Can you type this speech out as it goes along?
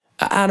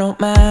I don't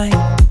mind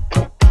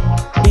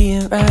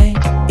being right,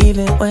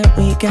 even when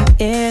we got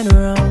it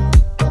wrong.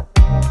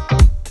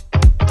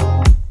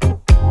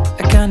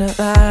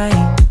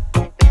 I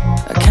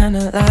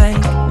kinda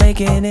like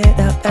making it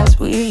up as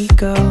we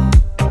go.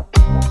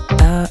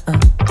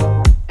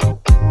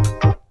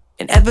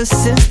 And ever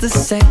since the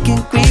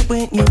second grade,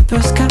 when you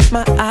first caught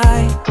my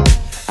eye,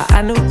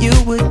 I knew you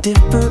were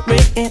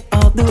different in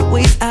all the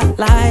ways I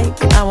like.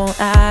 I won't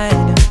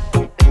hide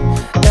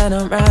that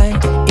I'm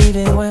right,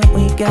 even when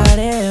we got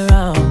it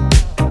wrong.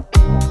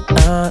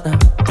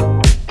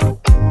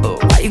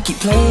 But why you keep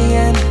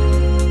playing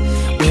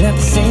without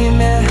the same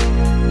man?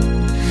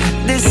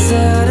 This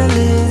other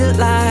little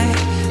light,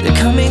 the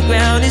common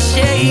ground is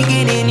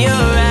shaking in your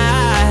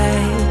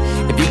eye.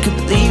 If you could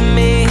believe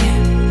me,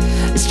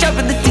 let's jump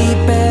in the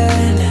deep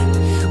end.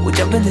 We'll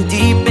jump in the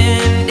deep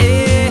end,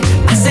 yeah.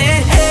 I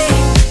said, hey,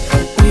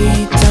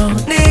 we don't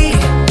need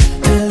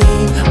to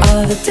leave all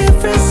of the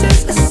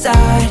differences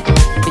aside.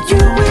 But you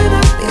and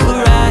I feel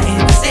right.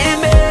 I said,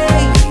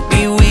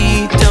 maybe we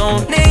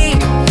don't need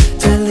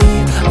to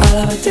leave all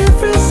of our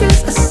differences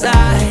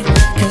aside,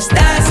 'cause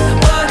that's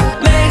what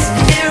makes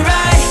it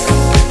right.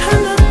 I'm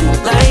nothing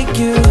like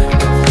you,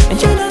 and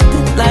you're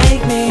nothing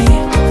like me.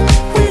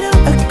 We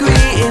don't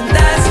agree, and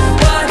that's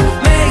what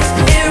makes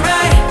it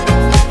right.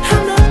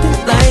 I'm nothing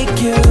like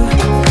you,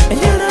 and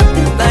you're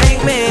nothing like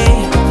me.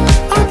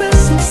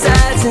 Opposite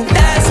sides, and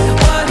that's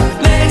what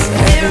makes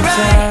it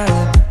right.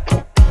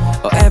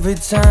 Every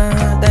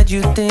time that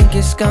you think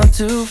it's gone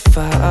too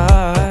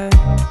far,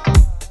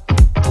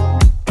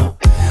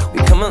 we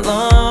come a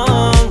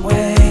long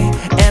way,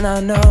 and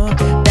I know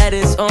that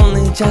it's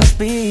only just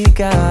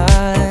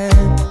begun.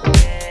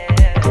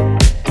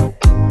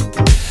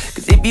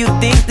 'Cause if you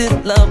think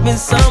that loving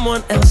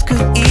someone else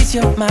could ease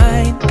your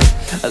mind,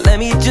 let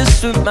me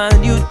just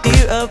remind you,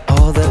 dear, of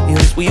all the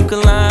hills we've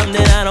climbed.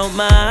 And I don't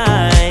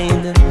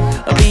mind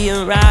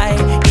being right,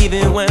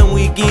 even when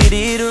we get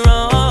it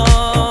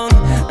wrong.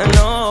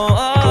 No.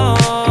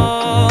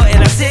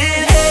 And I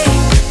said, hey,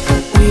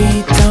 we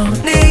don't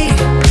need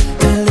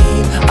to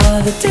leave all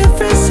of the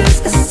differences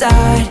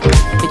aside.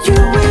 But you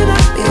and I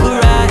feel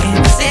right.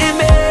 I said,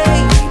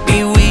 maybe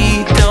we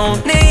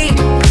don't need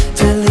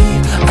to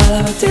leave all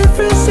of our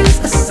differences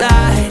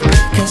aside.